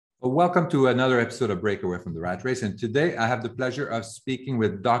Well, welcome to another episode of Break Away from the Rat Race. And today I have the pleasure of speaking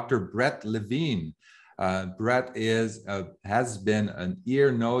with Dr. Brett Levine. Brett has been an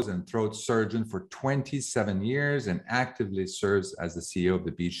ear, nose, and throat surgeon for 27 years and actively serves as the CEO of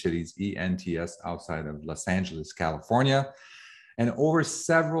the beach cities ENTS outside of Los Angeles, California. And over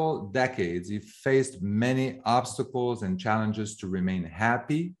several decades, he faced many obstacles and challenges to remain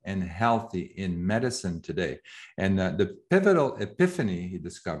happy and healthy in medicine today. And the pivotal epiphany he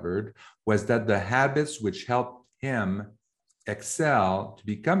discovered was that the habits which helped him excel to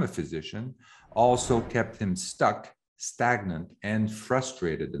become a physician also kept him stuck, stagnant, and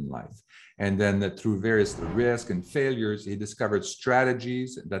frustrated in life. And then through various risks and failures, he discovered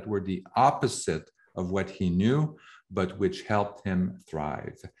strategies that were the opposite of what he knew, but which helped him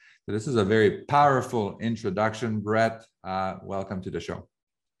thrive. So this is a very powerful introduction, Brett. Welcome to the show.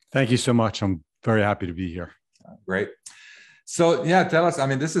 Thank you so much. I'm very happy to be here. Great. So yeah, tell us. I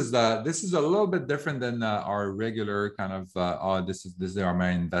mean, this is a little bit different than our regular kind of. These are my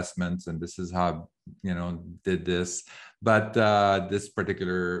investments, and this is how did this. But this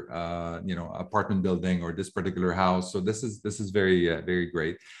particular apartment building or this particular house. So this is very very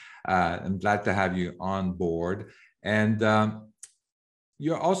great. I'm glad to have you on board. And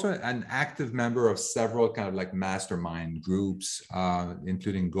you're also an active member of several kind of like mastermind groups,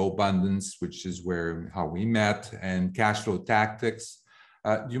 including GoBundance, which is how we met, and Cash Flow Tactics.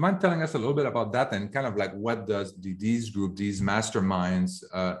 Do you mind telling us a little bit about that and kind of like what does these groups, these masterminds,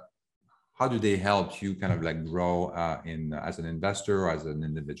 how do they help you kind of like grow as an investor or as an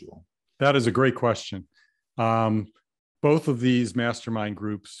individual? That is a great question. Both of these mastermind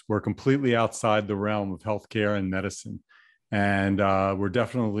groups were completely outside the realm of healthcare and medicine, and were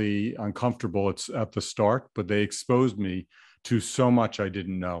definitely uncomfortable at the start, but they exposed me to so much I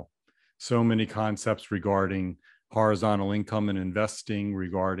didn't know. So many concepts regarding horizontal income and investing,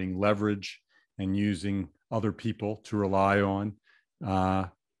 regarding leverage and using other people to rely on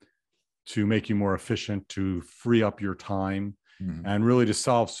to make you more efficient, to free up your time, and really to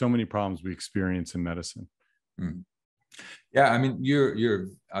solve so many problems we experience in medicine. Mm. Yeah, I mean, you're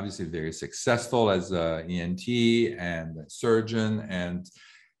obviously very successful as an ENT and a surgeon, and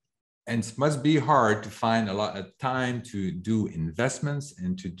it must be hard to find a lot of time to do investments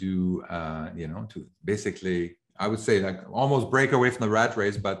and to do, to basically, I would say, like almost break away from the rat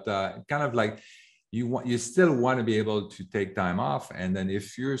race, but kind of like you still want to be able to take time off, and then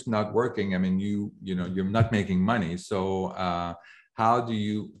if you're not working, I mean, you're not making money. So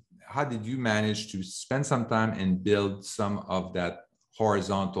how did you manage to spend some time and build some of that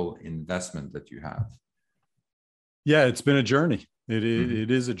horizontal investment that you have? Yeah, it's been a journey. It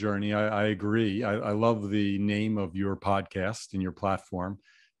is a journey. I agree. I love the name of your podcast and your platform,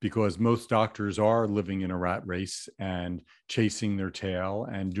 because most doctors are living in a rat race and chasing their tail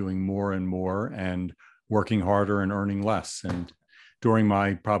and doing more and more and working harder and earning less. And during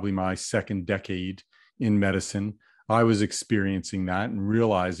probably my second decade in medicine, I was experiencing that and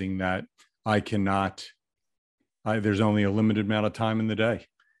realizing that there's only a limited amount of time in the day,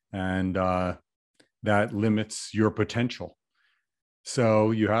 and that limits your potential.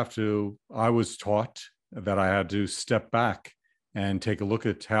 So I was taught that I had to step back and take a look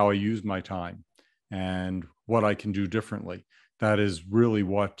at how I use my time and what I can do differently. That is really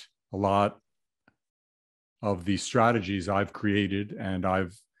what a lot of the strategies I've created and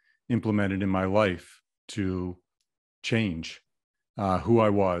I've implemented in my life to change who I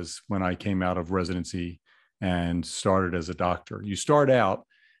was when I came out of residency and started as a doctor. You start out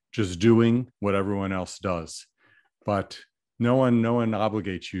just doing what everyone else does, but no one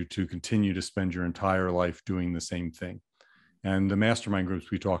obligates you to continue to spend your entire life doing the same thing. And the mastermind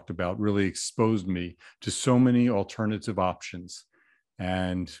groups we talked about really exposed me to so many alternative options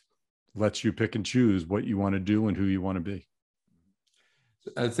and lets you pick and choose what you want to do and who you want to be.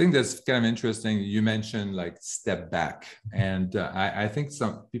 I think that's kind of interesting. You mentioned like step back. And I think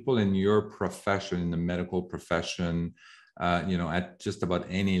some people in your profession, in the medical profession, at just about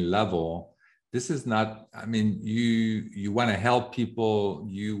any level, this is not, I mean, you want to help people.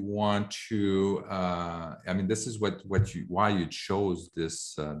 You want to, this is why you chose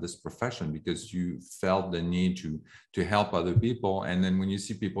this profession, because you felt the need to help other people. And then when you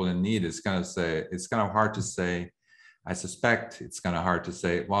see people in need, it's kind of hard to say, I suspect it's kind of hard to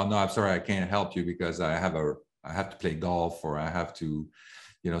say, well, no, I'm sorry, I can't help you because I have to play golf, or I have to,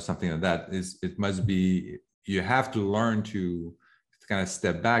 something like that. It must be, you have to learn to kind of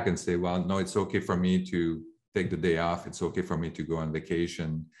step back and say, well, no, it's okay for me to take the day off. It's okay for me to go on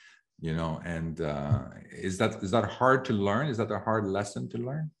vacation, and is that hard to learn? Is that a hard lesson to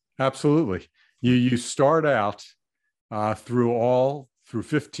learn? Absolutely. You start out through through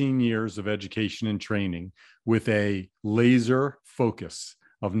 15 years of education and training with a laser focus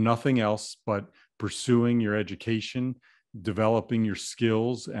of nothing else but pursuing your education, developing your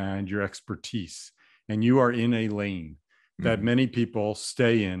skills and your expertise. And you are in a lane that many people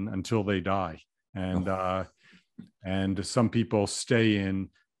stay in until they die. And some people stay in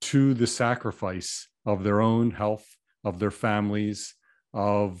to the sacrifice of their own health, of their families,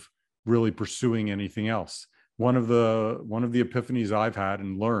 of really pursuing anything else. One of the epiphanies I've had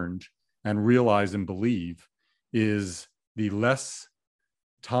and learned and realize and believe is the less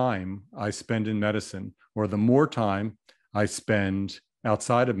time I spend in medicine, or the more time I spend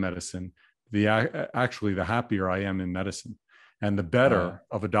outside of medicine, the happier I am in medicine, and the better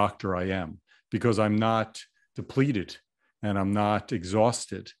of a doctor I am, because I'm not depleted, and I'm not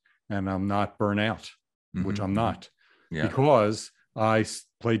exhausted, and I'm not burnt out, which I'm not, because I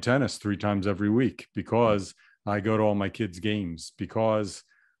play tennis 3 times every week, because I go to all my kids' games, because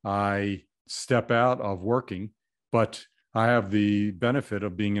I step out of working, but I have the benefit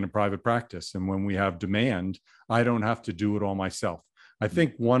of being in a private practice. And when we have demand, I don't have to do it all myself. I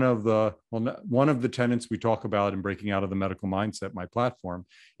think one of the tenets we talk about in Breaking Out of the Medical Mindset, my platform,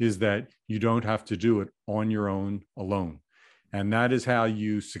 is that you don't have to do it on your own alone. And that is how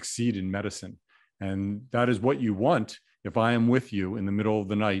you succeed in medicine. And that is what you want. If I am with you in the middle of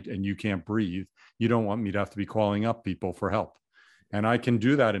the night and you can't breathe, you don't want me to have to be calling up people for help. And I can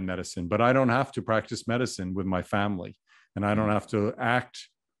do that in medicine, but I don't have to practice medicine with my family. And I don't have to act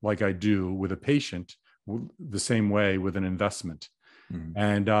like I do with a patient the same way with an investment.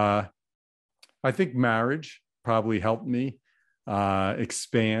 And I think marriage probably helped me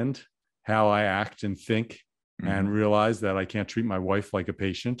expand how I act and think, and realize that I can't treat my wife like a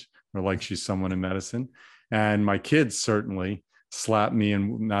patient or like she's someone in medicine. And my kids certainly slap me,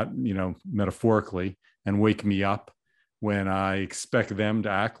 and not, metaphorically, and wake me up when I expect them to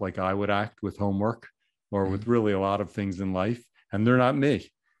act like I would act with homework or with really a lot of things in life, and they're not me.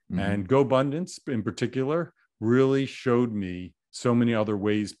 And GoBundance in particular really showed me so many other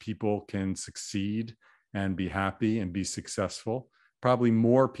ways people can succeed and be happy and be successful. Probably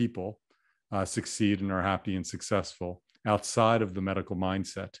more people succeed and are happy and successful outside of the medical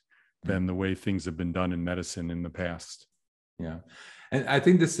mindset than the way things have been done in medicine in the past. Yeah. And I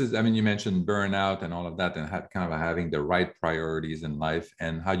think this is, you mentioned burnout and all of that, and kind of having the right priorities in life,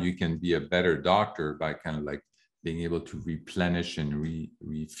 and how you can be a better doctor by kind of like being able to replenish and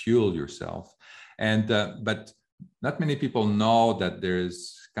refuel yourself. And, but not many people know that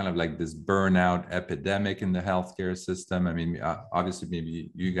there's kind of like this burnout epidemic in the healthcare system. Obviously,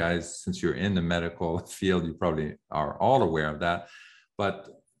 maybe you guys, since you're in the medical field, you probably are all aware of that. But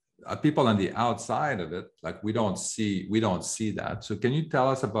people on the outside of it, like we don't see that. So can you tell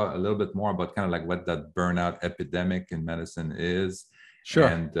us about a little bit more about kind of like what that burnout epidemic in medicine is? Sure.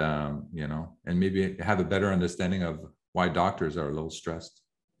 And, and maybe have a better understanding of why doctors are a little stressed.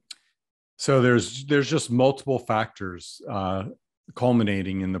 So there's just multiple factors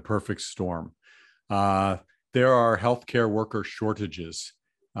culminating in the perfect storm. There are healthcare worker shortages.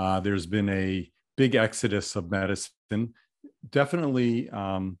 There's been a big exodus of medicine, definitely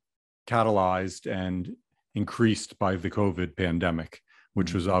catalyzed and increased by the COVID pandemic,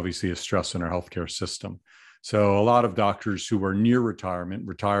 which was obviously a stress in our healthcare system. So a lot of doctors who were near retirement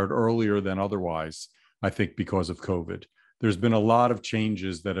retired earlier than otherwise, I think, because of COVID. There's been a lot of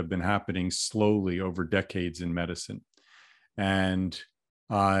changes that have been happening slowly over decades in medicine. And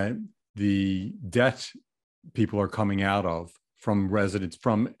the debt people are coming out of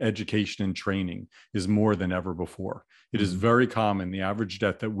from education and training is more than ever before. It is very common. The average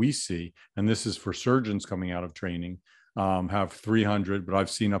debt that we see, and this is for surgeons coming out of training, have $300,000, but I've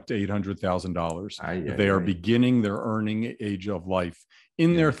seen up to $800,000. They are beginning their earning age of life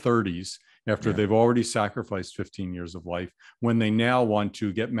in their 30s, after they've already sacrificed 15 years of life, when they now want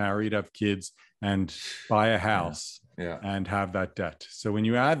to get married, have kids, and buy a house and have that debt. So when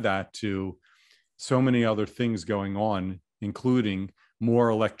you add that to so many other things going on, including more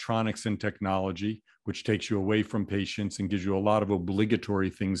electronics and technology, which takes you away from patients and gives you a lot of obligatory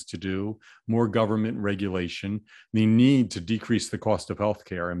things to do, more government regulation, the need to decrease the cost of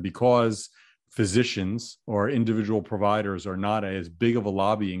healthcare. And because physicians or individual providers are not as big of a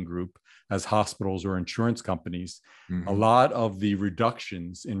lobbying group as hospitals or insurance companies, a lot of the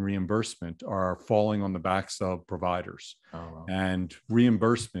reductions in reimbursement are falling on the backs of providers. And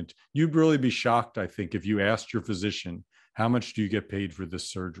reimbursement, you'd really be shocked, I think, if you asked your physician, how much do you get paid for this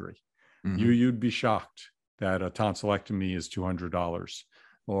surgery? You'd be shocked that a tonsillectomy is $200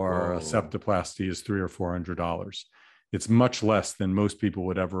 or a septoplasty is $300 or $400. It's much less than most people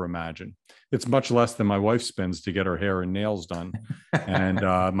would ever imagine. It's much less than my wife spends to get her hair and nails done, and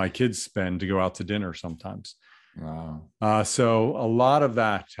my kids spend to go out to dinner sometimes. Wow. So a lot of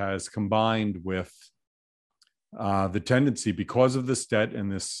that has combined with the tendency, because of this debt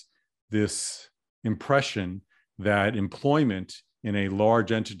and this impression that employment in a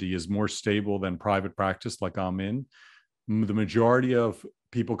large entity is more stable than private practice like I'm in. The majority of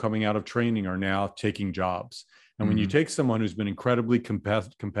people coming out of training are now taking jobs. And when you take someone who's been incredibly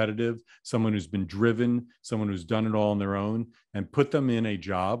competitive, someone who's been driven, someone who's done it all on their own, and put them in a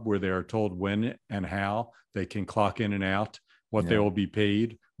job where they are told when and how they can clock in and out, what they will be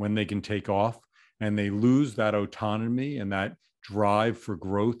paid, when they can take off, and they lose that autonomy and that drive for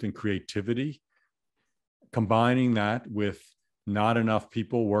growth and creativity, combining that with not enough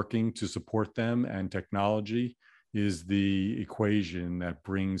people working to support them and technology is the equation that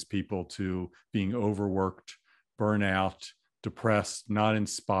brings people to being overworked, burnout, depressed, not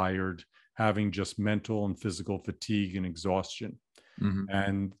inspired, having just mental and physical fatigue and exhaustion.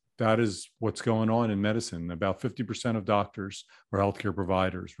 And that is what's going on in medicine. About 50% of doctors or healthcare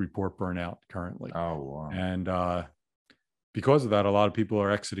providers report burnout currently. Oh, wow. And because of that, a lot of people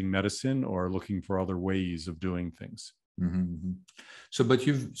are exiting medicine or looking for other ways of doing things. So, but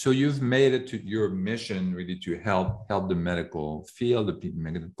you've made it to your mission really to help the medical field, the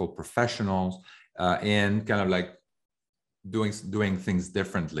medical professionals, and kind of like doing things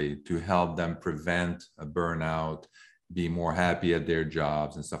differently to help them prevent a burnout, be more happy at their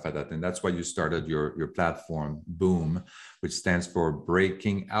jobs and stuff like that. And that's why you started your platform, BOOMM, which stands for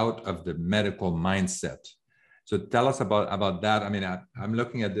Breaking Out of the Medical Mindset. So tell us about that. I mean, I'm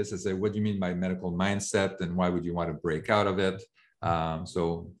looking at this and say, what do you mean by medical mindset, and why would you want to break out of it?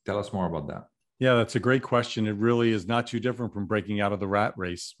 So tell us more about that. Yeah, that's a great question. It really is not too different from breaking out of the rat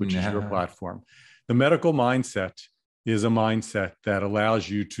race, which is your platform. The medical mindset is a mindset that allows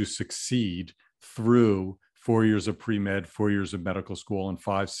you to succeed through 4 years of pre-med, 4 years of medical school, and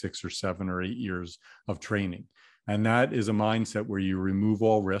 5, 6, or 7 or 8 years of training. And that is a mindset where you remove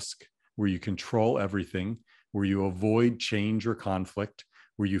all risk, where you control everything, where you avoid change or conflict,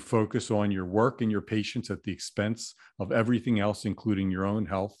 where you focus on your work and your patients at the expense of everything else, including your own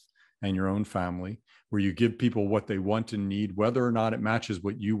health and your own family, where you give people what they want and need, whether or not it matches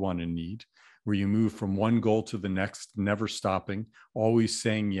what you want and need, where you move from one goal to the next, never stopping, always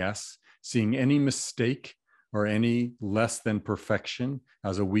saying yes, seeing any mistake or any less than perfection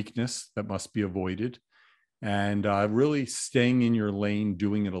as a weakness that must be avoided, and really staying in your lane,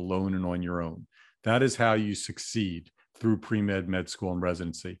 doing it alone and on your own. That is how you succeed through pre-med, med school, and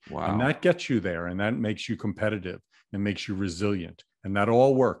residency. Wow. And that gets you there, and that makes you competitive and makes you resilient, and that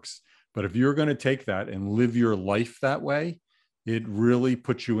all works. But if you're going to take that and live your life that way, it really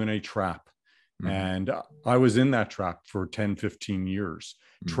puts you in a trap. And I was in that trap for 10, 15 years,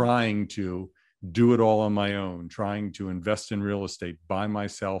 trying to do it all on my own, trying to invest in real estate by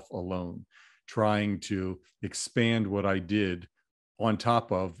myself alone, trying to expand what I did on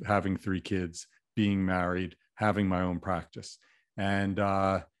top of having 3 kids, being married, having my own practice. And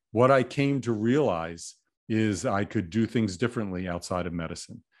what I came to realize is I could do things differently outside of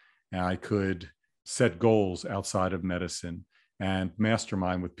medicine. And I could set goals outside of medicine and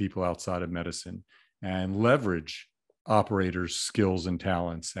mastermind with people outside of medicine and leverage operators' skills and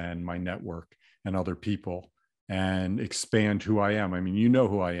talents and my network and other people and expand who I am. I mean, you know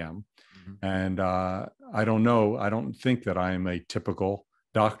who I am. And I don't think that I am a typical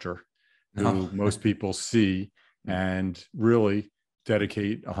doctor who most people see and really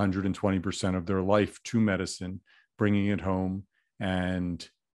dedicate 120% of their life to medicine, bringing it home, and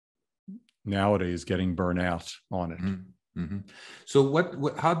nowadays getting burnout on it.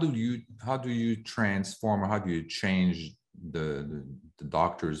 So how do you transform, or how do you change the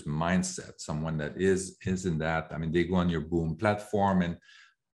doctor's mindset? Someone that is in that, I mean, they go on your BOOMM platform, and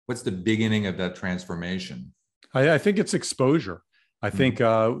what's the beginning of that transformation? I think it's exposure. I think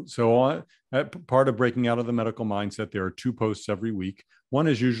part of breaking out of the medical mindset, there are 2 posts every week. One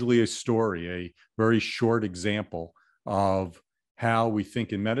is usually a story, a very short example of how we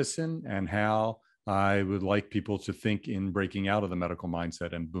think in medicine and how I would like people to think in breaking out of the medical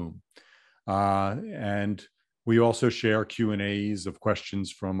mindset and BOOMM. And we also share Q&As of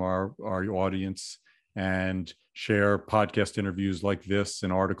questions from our audience, and share podcast interviews like this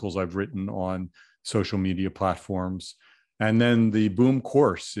and articles I've written on social media platforms. And then the BOOMM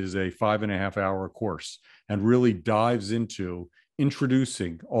course is a 5.5-hour course and really dives into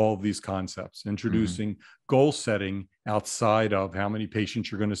introducing all of these concepts, introducing goal setting outside of how many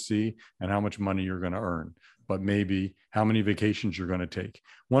patients you're going to see and how much money you're going to earn, but maybe how many vacations you're going to take.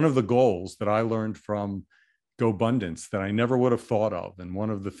 One of the goals that I learned from GoBundance that I never would have thought of. And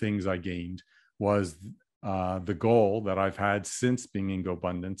one of the things I gained was the goal that I've had since being in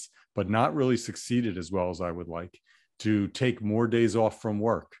GoBundance, but not really succeeded as well as I would like, to take more days off from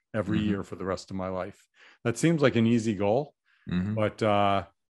work every year for the rest of my life. That seems like an easy goal, but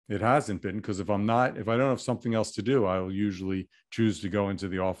it hasn't been, because if I don't have something else to do, I'll usually choose to go into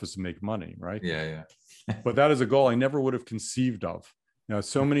the office and make money, right? Yeah. But that is a goal I never would have conceived of. Now,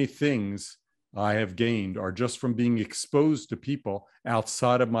 so many things I have gained are just from being exposed to people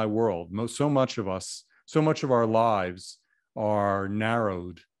outside of my world. So much of our lives are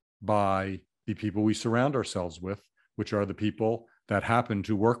narrowed by the people we surround ourselves with, which are the people that happen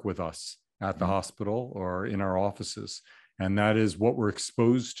to work with us at the hospital or in our offices. And that is what we're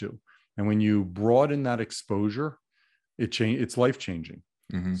exposed to. And when you broaden that exposure, it's life-changing.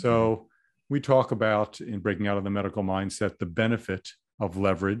 So we talk about, in Breaking Out of the Medical Mindset, the benefit of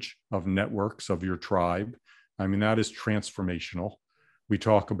leverage, of networks, of your tribe. I mean, that is transformational. We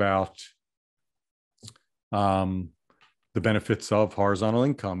talk about the benefits of horizontal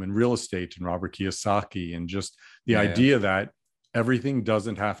income and real estate and Robert Kiyosaki, and just the idea that everything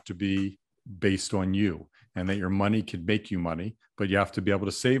doesn't have to be based on you, and that your money can make you money, but you have to be able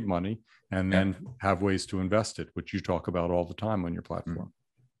to save money and then have ways to invest it, which you talk about all the time on your platform.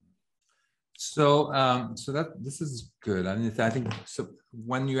 So this is good. I mean, I think so.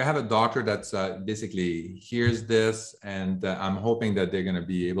 When you have a doctor that's basically hears this, and I'm hoping that they're going to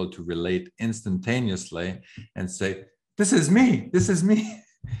be able to relate instantaneously and say, "This is me. This is me.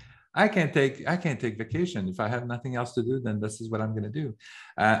 I can't take vacation if I have nothing else to do. Then this is what I'm going to do."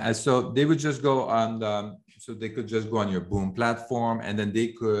 And so they would just go on so they could just go on your BOOMM platform, and then they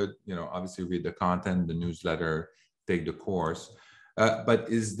could, obviously read the content, the newsletter, take the course. But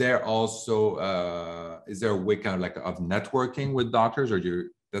is there also a way kind of like of networking with doctors, or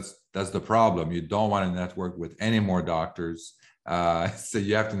that's the problem? You don't want to network with any more doctors, so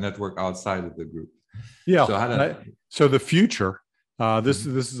you have to network outside of the group. Yeah. So the future. This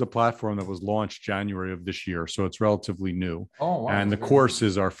is a platform that was launched January of this year, so it's relatively new. Oh, wow. And the course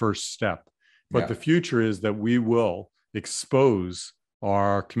is our first step. But the future is that we will expose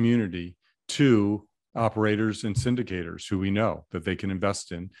our community to operators and syndicators who we know that they can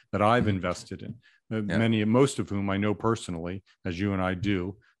invest in, that I've invested in, most of whom I know personally, as you and I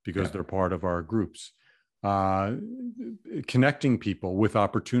do, because they're part of our groups. Connecting people with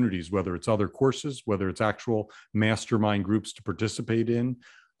opportunities, whether it's other courses, whether it's actual mastermind groups to participate in.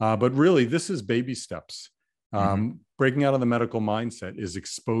 But really, this is baby steps. Breaking Out of the Medical Mindset is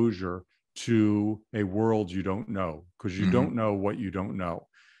exposure to a world you don't know, because you don't know what you don't know.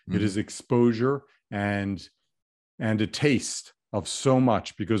 It is exposure and a taste of so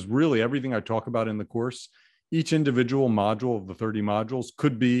much, because really everything I talk about in the course, each individual module of the 30 modules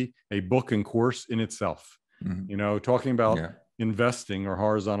could be a book and course in itself. Talking about investing or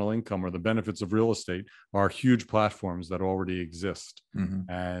horizontal income or the benefits of real estate are huge platforms that already exist.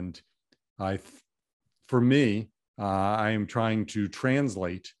 And for me, I am trying to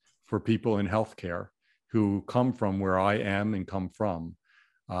translate for people in healthcare who come from where I am and come from,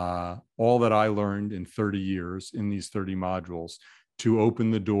 all that I learned in 30 years in these 30 modules, to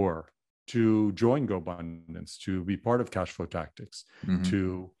open the door to join GoBundance, to be part of Cash Flow Tactics,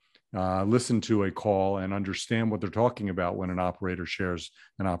 to listen to a call and understand what they're talking about when an operator shares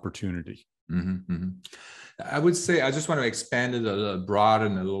an opportunity. I would say, I just want to expand it,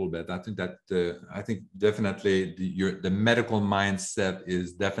 broaden it a little bit. I think that definitely the medical mindset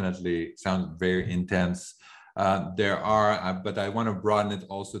is definitely sounds very intense. But I want to broaden it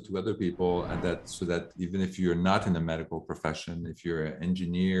also to other people, and so that even if you're not in the medical profession, if you're an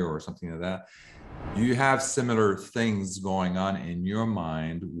engineer or something like that, you have similar things going on in your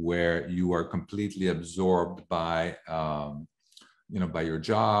mind where you are completely absorbed by by your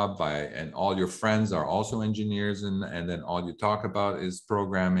job, and all your friends are also engineers, and then all you talk about is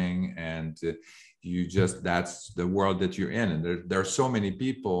programming, and that's the world that you're in. And there are so many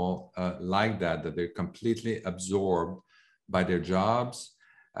people like that they're completely absorbed by their jobs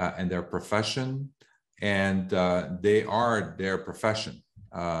and their profession, and they are their profession.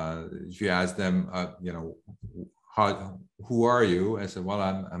 If you ask them, who are you? I said, well,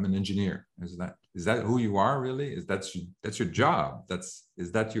 I'm an engineer. Is that who you are really? That's your job?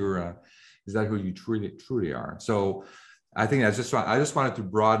 Is that who you truly are? So I think I just wanted to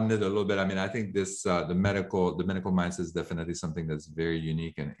broaden it a little bit. I mean, I think this the medical mindset is definitely something that's very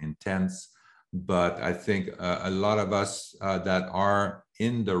unique and intense. But I think a lot of us that are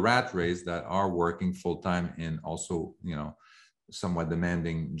in the rat race, that are working full time in also somewhat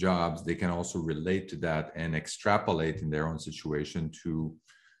demanding jobs, they can also relate to that and extrapolate in their own situation to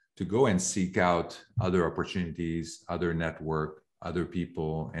to go and seek out other opportunities, other network, other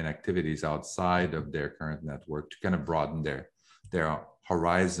people and activities outside of their current network to kind of broaden their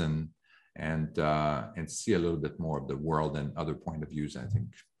horizon and see a little bit more of the world and other point of views, I think.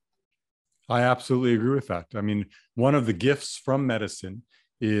 I absolutely agree with that. I mean, one of the gifts from medicine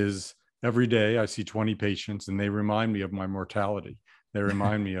is every day I see 20 patients and they remind me of my mortality. They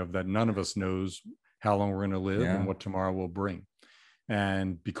remind me of that none of us knows how long we're going to live and what tomorrow will bring.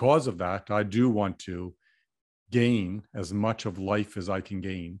 And because of that, I do want to gain as much of life as I can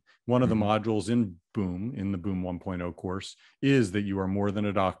gain. One of the modules in BOOMM, in the BOOMM 1.0 course, is that you are more than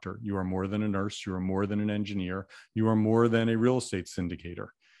a doctor. You are more than a nurse. You are more than an engineer. You are more than a real estate syndicator.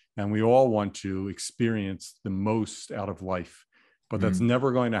 And we all want to experience the most out of life, but that's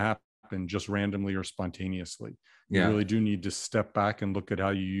never going to happen just randomly or spontaneously. You really do need to step back and look at how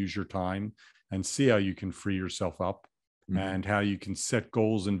you use your time and see how you can free yourself up and how you can set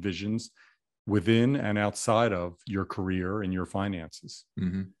goals and visions within and outside of your career and your finances.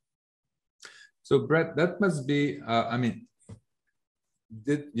 So Brett, that must be, I mean,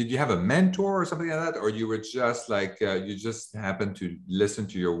 did you have a mentor or something like that? Or you were just like, you just happened to listen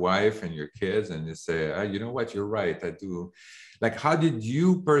to your wife and your kids and you say, you know what, you're right, I do. Like, how did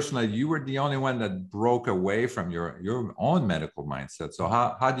you personally, you were the only one that broke away from your own medical mindset. So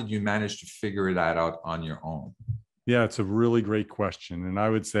how did you manage to figure that out on your own? Yeah, it's a really great question. And I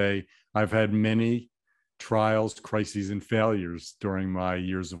would say I've had many trials, crises, and failures during my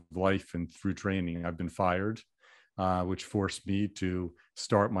years of life and through training. I've been fired, which forced me to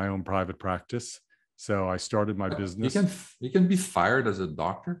start my own private practice. So I started my business. You can be fired as a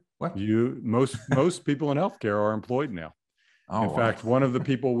doctor? What? Most people in healthcare are employed now. In fact, one of the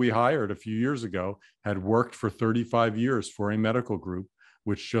people we hired a few years ago had worked for 35 years for a medical group,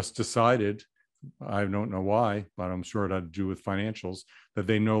 which just decided, I don't know why, but I'm sure it had to do with financials, that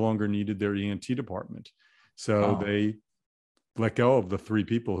they no longer needed their ENT department. So they let go of the 3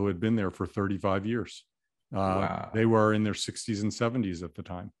 people who had been there for 35 years. They were in their 60s and 70s at the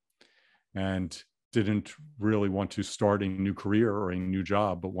time and didn't really want to start a new career or a new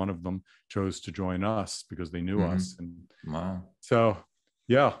job, but one of them chose to join us because they knew us. And so,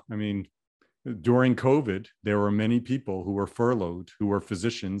 yeah, I mean, during COVID, there were many people who were furloughed, who were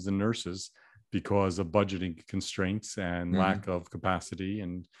physicians and nurses because of budgeting constraints and lack of capacity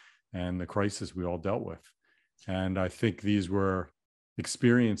and the crisis we all dealt with. And I think these were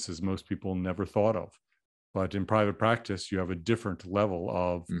experiences most people never thought of. But in private practice, you have a different level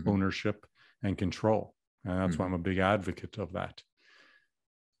of ownership and control. And that's why I'm a big advocate of that.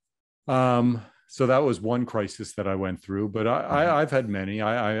 So that was one crisis that I went through, but I've had many.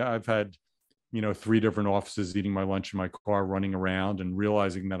 I've had, 3 different offices, eating my lunch in my car, running around and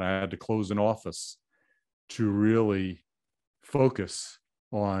realizing that I had to close an office to really focus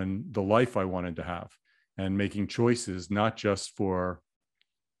on the life I wanted to have and making choices, not just for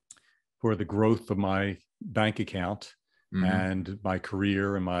the growth of my bank account and my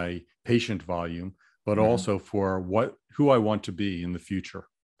career and my patient volume, but also for who I want to be in the future.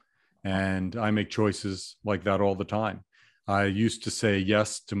 And I make choices like that all the time. I used to say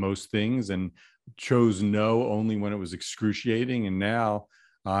yes to most things and chose no only when it was excruciating. And now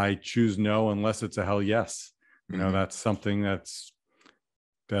I choose no unless it's a hell yes. That's something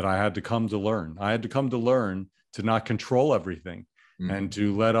that I had to come to learn. I had to come to learn to not control everything and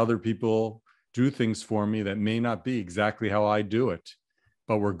to let other people do things for me that may not be exactly how I do it,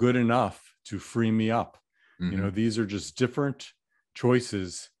 but were good enough to free me up. These are just different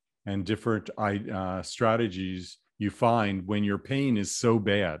choices and different strategies you find when your pain is so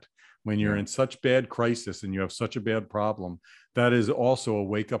bad, when you're in such bad crisis and you have such a bad problem. That is also a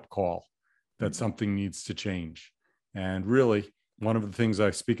wake-up call that something needs to change. And really, one of the things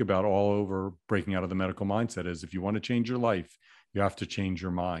I speak about all over Breaking Out of the Medical Mindset is if you want to change your life, you have to change your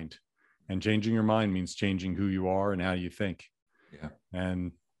mind. And changing your mind means changing who you are and how you think.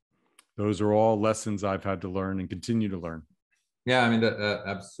 And those are all lessons I've had to learn and continue to learn. Yeah, I mean, that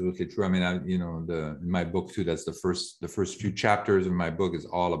absolutely true. I mean, in my book too, that's the first few chapters of my book is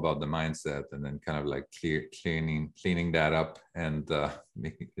all about the mindset, and then kind of like cleaning that up, and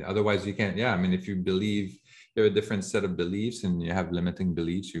otherwise you can't. Yeah, I mean, if you believe you have a different set of beliefs and you have limiting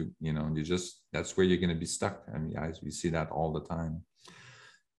beliefs, that's where you're going to be stuck. I mean, we see that all the time.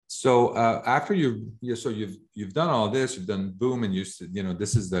 So after you've done all this, you've done BOOMM, and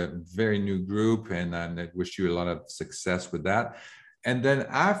this is the very new group, and I wish you a lot of success with that. And then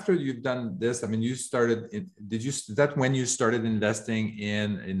after you've done this, I mean, is that when you started investing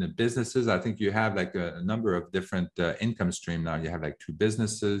in the businesses? I think you have like a number of different income stream now. You have like 2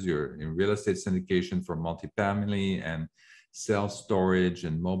 businesses. You're in real estate syndication for multifamily, and self-storage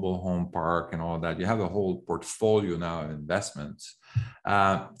and mobile home park and all that. You have a whole portfolio now of investments.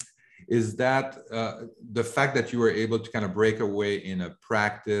 Is that the fact that you were able to kind of break away in a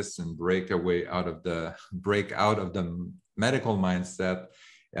practice and break out of the medical mindset?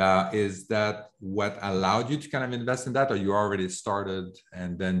 Is that what allowed you to kind of invest in that, or you already started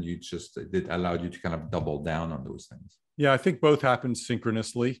and then you just it allowed you to kind of double down on those things? Yeah, I think both happened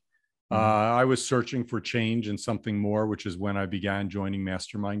synchronously. I was searching for change and something more, which is when I began joining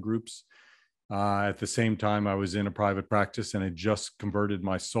mastermind groups. At the same time, I was in a private practice and had just converted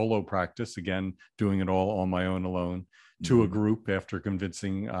my solo practice, again, doing it all on my own alone, to a group after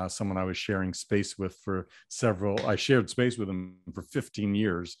convincing someone I was sharing space with I shared space with him for 15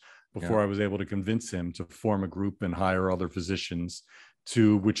 years before I was able to convince him to form a group and hire other physicians,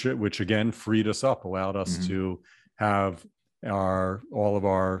 which again freed us up, allowed us to have all of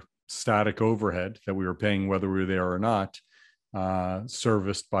our static overhead that we were paying whether we were there or not,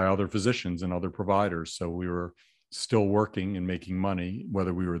 serviced by other physicians and other providers. So we were still working and making money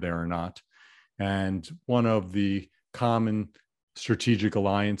whether we were there or not. And one of the common strategic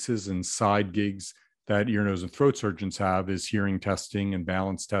alliances and side gigs that ear, nose, and throat surgeons have is hearing testing and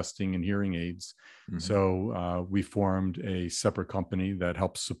balance testing and hearing aids. So we formed a separate company that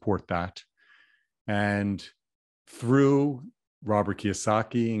helps support that. And through Robert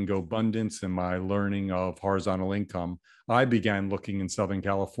Kiyosaki and GoBundance and my learning of horizontal income, I began looking in Southern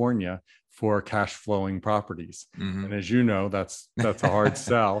California for cash flowing properties. And as you know, that's a hard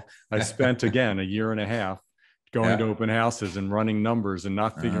sell. I spent, again, a year and a half going to open houses and running numbers and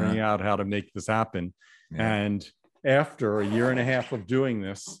not figuring out how to make this happen. And after a year and a half of doing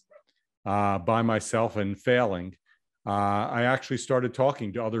this by myself and failing, I actually started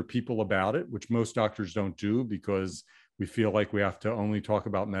talking to other people about it, which most doctors don't do because we feel like we have to only talk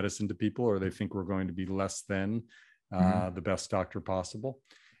about medicine to people, or they think we're going to be less than the best doctor possible.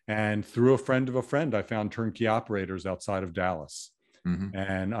 And through a friend of a friend, I found turnkey operators outside of Dallas.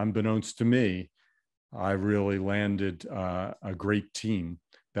 And unbeknownst to me, I really landed a great team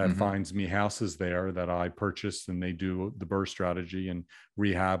that finds me houses there that I purchase, and they do the BOOMM strategy and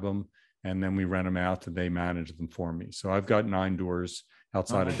rehab them. And then we rent them out and they manage them for me. So I've got 9 doors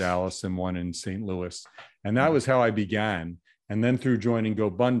outside of Dallas and 1 in St. Louis. And that was how I began. And then through joining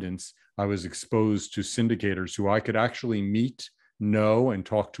GoBundance, I was exposed to syndicators who I could actually meet, know, and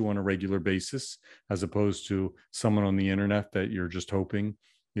talk to on a regular basis, as opposed to someone on the internet that you're just hoping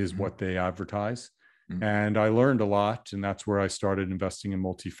is what they advertise. And I learned a lot. And that's where I started investing in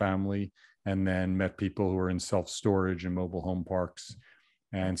multifamily, and then met people who are in self-storage and mobile home parks,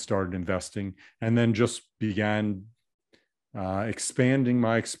 and started investing, and then just began expanding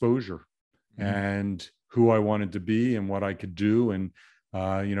my exposure and who I wanted to be and what I could do. And,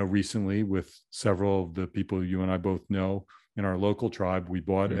 recently with several of the people you and I both know in our local tribe, we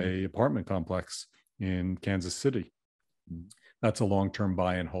bought a apartment complex in Kansas City. That's a long-term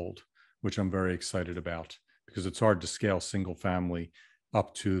buy and hold, which I'm very excited about, because it's hard to scale single family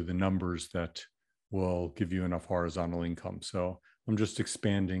up to the numbers that will give you enough horizontal income. So I'm just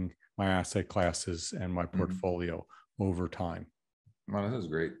expanding my asset classes and my portfolio over time. Well, this is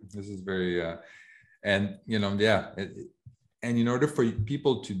great. This is very, and and in order for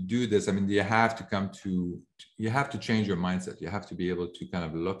people to do this, I mean, you have to change your mindset. You have to be able to kind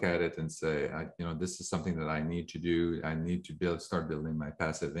of look at it and say, this is something that I need to do. I need to start building my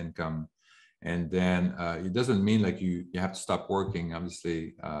passive income. And then it doesn't mean like you have to stop working.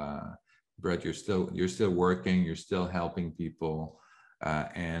 Obviously, Brett, you're still working. You're still helping people.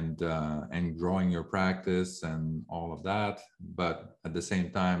 And growing your practice and all of that, but at the same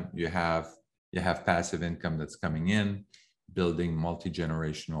time, you have passive income that's coming in, building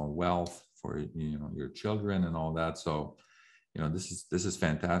multi-generational wealth for your children and all that. So, this is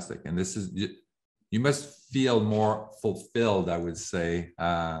fantastic, and you must feel more fulfilled, I would say,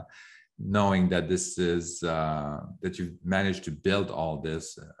 knowing that this is that you've managed to build all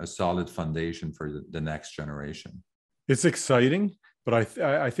this, a solid foundation for the next generation. It's exciting. But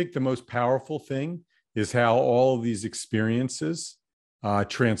I think the most powerful thing is how all of these experiences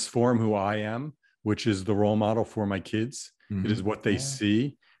transform who I am, which is the role model for my kids. It is what they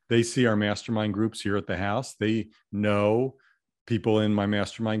see. They see our mastermind groups here at the house. They know people in my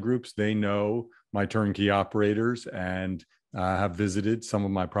mastermind groups. They know my turnkey operators and have visited some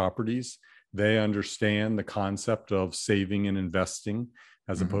of my properties. They understand the concept of saving and investing,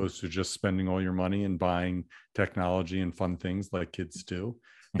 as opposed to just spending all your money and buying technology and fun things like kids do.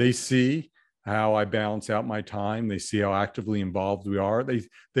 They see how I balance out my time. They see how actively involved we are.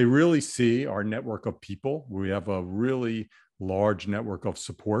 They really see our network of people. We have a really large network of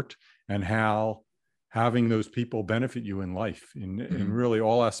support, and how having those people benefit you in life, in really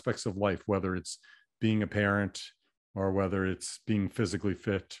all aspects of life, whether it's being a parent, or whether it's being physically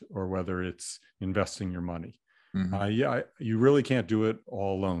fit, or whether it's investing your money. You really can't do it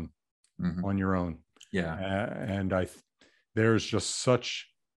all alone on your own. Yeah. And there's just such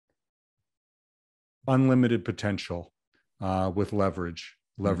unlimited potential with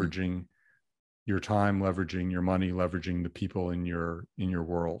leveraging your time, leveraging your money, leveraging the people in your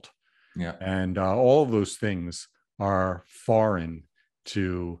world. Yeah. And all of those things are foreign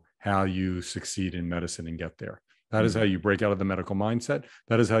to how you succeed in medicine and get there. That is how you break out of the medical mindset.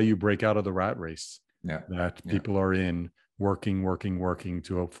 That is how you break out of the rat race that people are in, working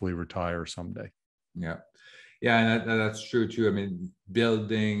to hopefully retire someday. Yeah. Yeah, and that's true too. I mean,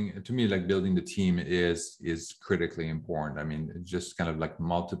 building the team is critically important. I mean, it's just kind of like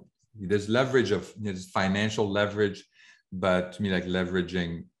there's leverage there's financial leverage, but to me, like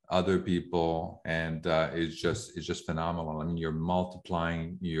leveraging other people and is just phenomenal. I mean, you're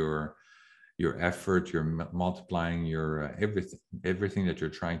multiplying your effort, you're multiplying your everything that you're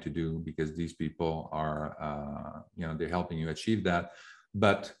trying to do, because these people are they're helping you achieve that.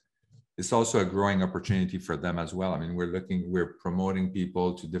 But it's also a growing opportunity for them as well. I mean, we're promoting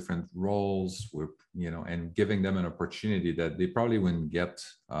people to different roles, and giving them an opportunity that they probably wouldn't get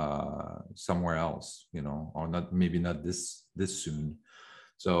somewhere else, or maybe not this soon.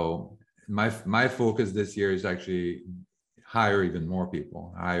 So my focus this year is actually hire even more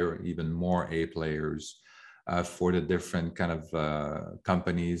people, hire even more A players for the different kind of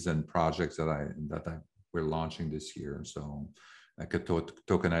companies and projects that we're launching this year. So like a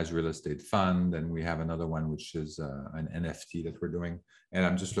tokenized real estate fund, and we have another one which is an NFT that we're doing. And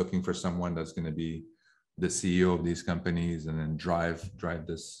I'm just looking for someone that's going to be the CEO of these companies, and then drive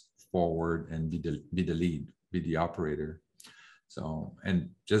this forward and be the lead, be the operator. So, and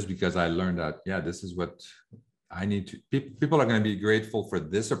just because I learned that, this is what I need to. People are going to be grateful for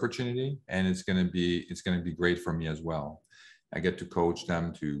this opportunity, and it's going to be great for me as well. I get to coach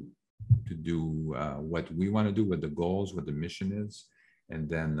them to do what we want to do, what the goals, what the mission is, and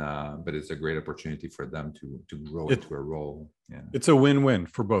then but it's a great opportunity for them to grow into a role. Yeah, it's a win-win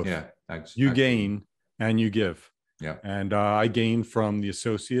for both. Yeah, you gain and you give. Yeah, and I gain from the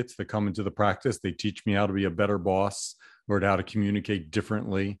associates that come into the practice. They teach me how to be a better boss, or how to communicate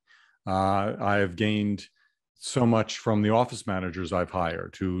differently. I have gained so much from the office managers I've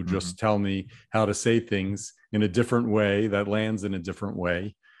hired, who just tell me how to say things in a different way that lands in a different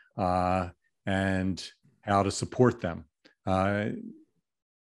way. And how to support them.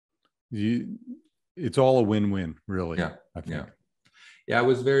 It's all a win-win, really. Yeah, I think. Yeah, I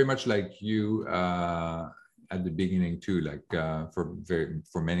was very much like you at the beginning too, like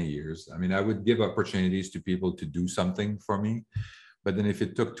for many years. I mean, I would give opportunities to people to do something for me, but then if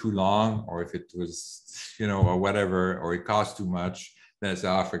it took too long, or if it was, or whatever, or it cost too much, then I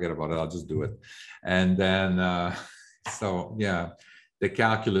say, forget about it, I'll just do it. And then, so yeah. The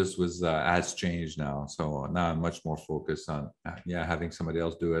calculus has changed now. So now I'm much more focused on, having somebody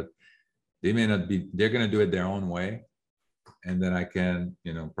else do it. They may not be, they're going to do it their own way. And then I can,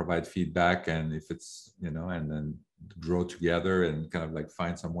 provide feedback, and if it's, and then grow together and kind of like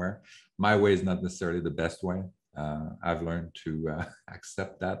find somewhere. My way is not necessarily the best way. I've learned to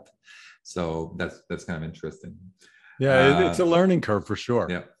accept that. So that's kind of interesting. Yeah, it's a learning curve for sure.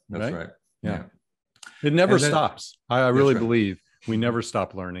 Yeah, that's right. Yeah. It never stops. I really believe we never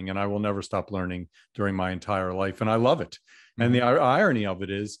stop learning, and I will never stop learning during my entire life. And I love it. And the irony of it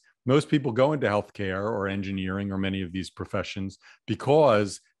is, most people go into healthcare or engineering or many of these professions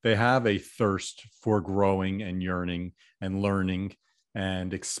because they have a thirst for growing and yearning and learning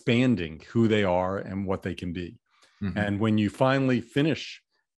and expanding who they are and what they can be. And when you finally finish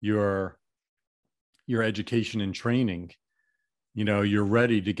your education and training, you're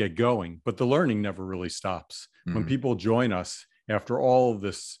ready to get going, but the learning never really stops. When people join us after all of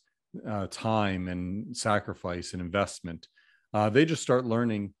this time and sacrifice and investment, they just start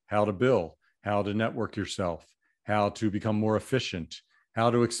learning how to bill, how to network yourself, how to become more efficient,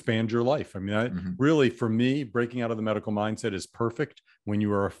 how to expand your life. I mean, really, for me, breaking out of the medical mindset is perfect when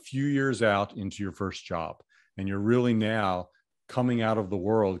you are a few years out into your first job, and you're really now coming out of the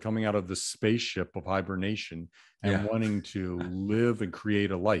world, coming out of the spaceship of hibernation, and wanting to live and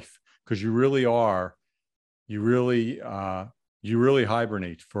create a life, because you really are, you really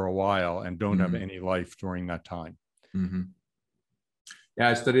hibernate for a while and don't have any life during that time. Yeah,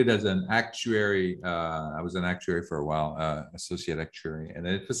 I studied as an actuary. I was an actuary for a while, associate actuary, and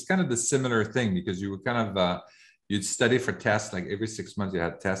it was kind of the similar thing, because you were kind of you'd study for tests, like every 6 months you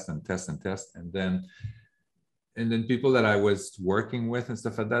had tests and tests and tests, and then And then people that I was working with and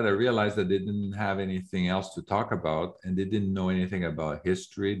stuff like that, I realized that they didn't have anything else to talk about, and they didn't know anything about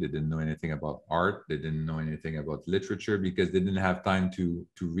history. They didn't know anything about art. They didn't know anything about literature because they didn't have time to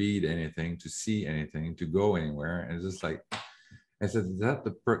read anything, to see anything, to go anywhere. And it's just like, I said, is that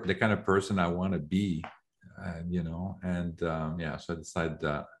the kind of person I want to be? You know, and yeah, so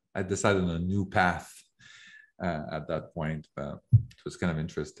I decided on a new path at that point, but it was kind of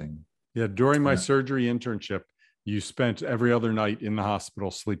interesting. Yeah, during my surgery internship, you spent every other night in the hospital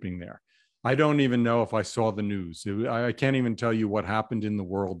sleeping there. I don't even know if I saw the news. I can't even tell you what happened in the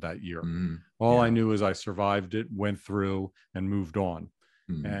world that year. All I knew is I survived it, went through, and moved on.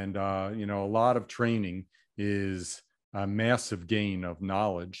 And, you know, a lot of training is a massive gain of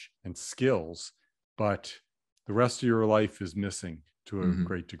knowledge and skills, but the rest of your life is missing to a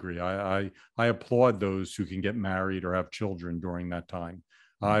great degree. I applaud those who can get married or have children during that time.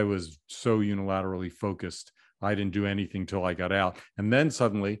 I was so unilaterally focused. I didn't do anything till I got out. And then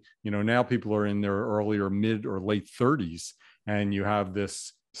suddenly, you know, now people are in their earlier mid or late 30s, and you have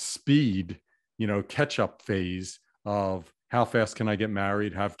this speed, you know, catch up phase of how fast can I get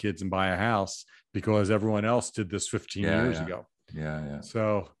married, have kids, and buy a house, because everyone else did this 15 years ago.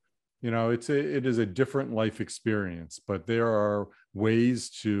 So, you know, it is a different life experience, but there are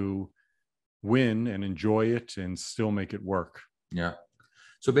ways to win and enjoy it and still make it work. Yeah.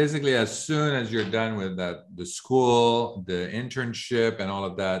 So basically, as soon as you're done with that, the school, the internship, and all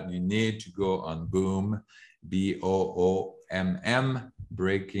of that, you need to go on BOOMM, BOOMM,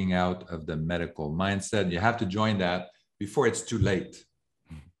 Breaking Out of the Medical Mindset. You have to join that before it's too late,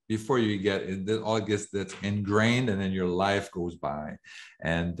 before you get all gets that's ingrained, and then your life goes by,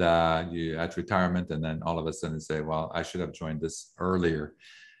 and you at retirement, and then all of a sudden say, well, I should have joined this earlier.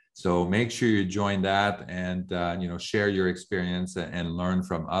 So make sure you join that, and you know, share your experience and learn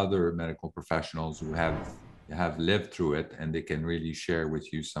from other medical professionals who have lived through it, and they can really share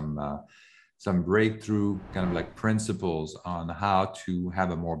with you some breakthrough kind of like principles on how to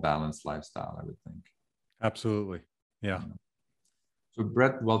have a more balanced lifestyle, I would think. Absolutely. Yeah. So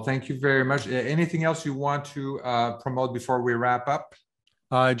Brett, well, thank you very much. Anything else you want to promote before we wrap up?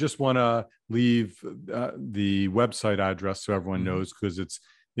 I just want to leave the website address so everyone knows, because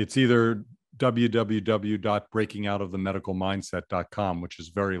it's either www.breakingoutofthemedicalmindset.com, which is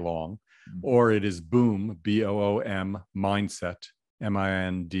very long, or it is BOOMM, BOOM, mindset,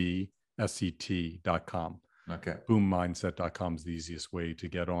 MINDSET.com. Okay. BOOMMindset.com is the easiest way to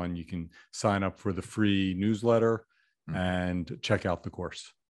get on. You can sign up for the free newsletter and check out the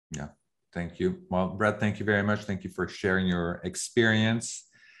course. Yeah. Thank you. Well, Brett, thank you very much. Thank you for sharing your experience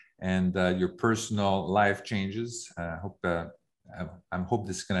and your personal life changes. I hope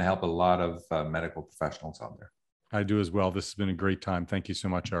this is going to help a lot of medical professionals out there. I do as well. This has been a great time. Thank you so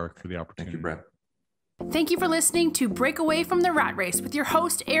much, Eric, for the opportunity. Thank you, Brett. Thank you for listening to Break Away from the Rat Race with your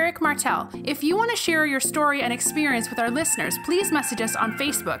host, Eric Martel. If you want to share your story and experience with our listeners, please message us on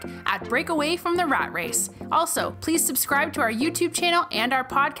Facebook at Break Away from the Rat Race. Also, please subscribe to our YouTube channel and our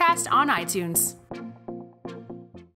podcast on iTunes.